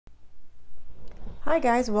Hi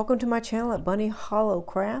guys, welcome to my channel at Bunny Hollow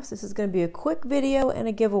Crafts. This is going to be a quick video and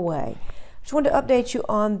a giveaway. Just wanted to update you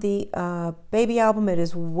on the baby album. It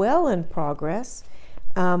is well in progress.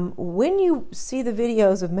 When you see the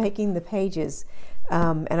videos of making the pages,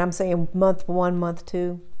 and I'm saying month 1, month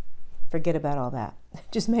 2, forget about all that.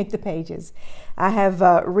 Just make the pages. I have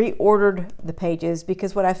reordered the pages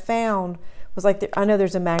because what I found was I know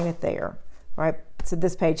there's a magnet there, right? So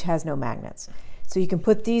this page has no magnets. So you can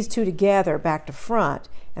put these two together back to front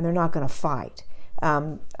and they're not going to fight.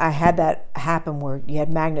 I had that happen where you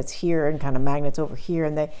had magnets here and kind of magnets over here,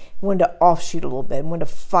 and they wanted to offshoot a little bit and wanted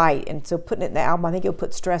to fight. And so putting it in the album, I think it'll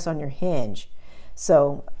put stress on your hinge.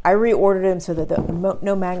 So I reordered them so that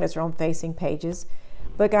no magnets are on facing pages.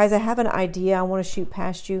 But guys, I have an idea I want to shoot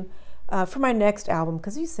past you for my next album,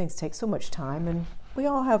 because these things take so much time and we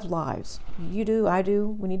all have lives. You do, I do,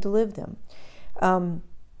 we need to live them.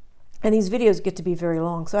 And these videos get to be very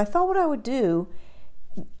long. So I thought what I would do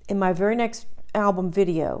in my very next album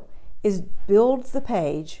video is build the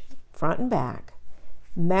page front and back,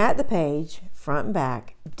 mat the page front and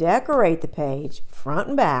back, decorate the page front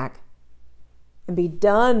and back, and be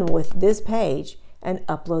done with this page and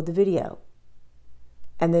upload the video.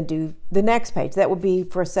 And then do the next page. That would be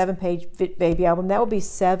for a 7-page baby album. That would be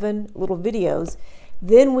 7 little videos.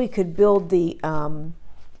 Then we could build the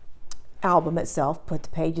album itself, put the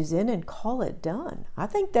pages in, and call it done. I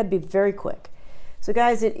think that'd be very quick. So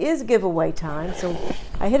guys, it is giveaway time. So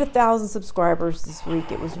I hit 1,000 subscribers this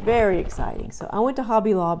week. It was very exciting. So I went to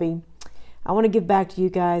Hobby Lobby. I want to give back to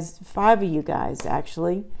you guys, 5 of you guys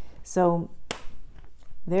actually. So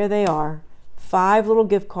there they are. 5 little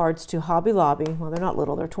gift cards to Hobby Lobby. Well, they're not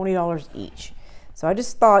little, they're $20 each. So I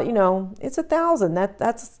just thought, you know, it's 1,000.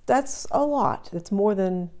 That's a lot. That's more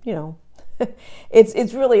than, you know,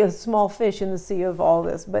 it's really a small fish in the sea of all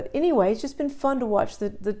this. But anyway, it's just been fun to watch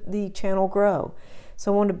the channel grow.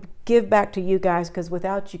 So I want to give back to you guys, because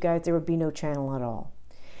without you guys, there would be no channel at all.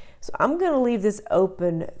 So I'm going to leave this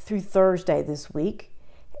open through Thursday this week,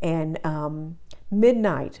 and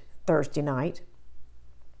midnight Thursday night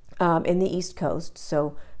in the East Coast.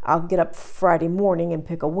 So I'll get up Friday morning and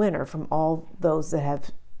pick a winner from all those that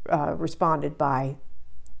have responded by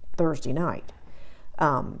Thursday night.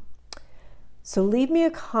 So leave me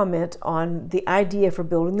a comment on the idea for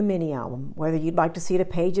building the mini album, whether you'd like to see it a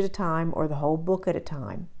page at a time or the whole book at a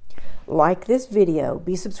time. Like this video,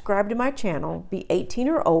 be subscribed to my channel, be 18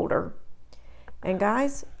 or older. And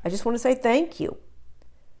guys, I just want to say thank you.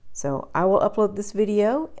 So I will upload this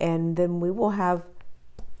video, and then we will have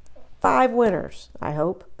 5 winners, I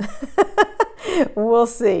hope. We'll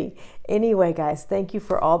see. Anyway, guys, thank you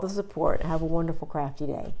for all the support. Have a wonderful crafty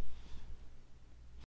day.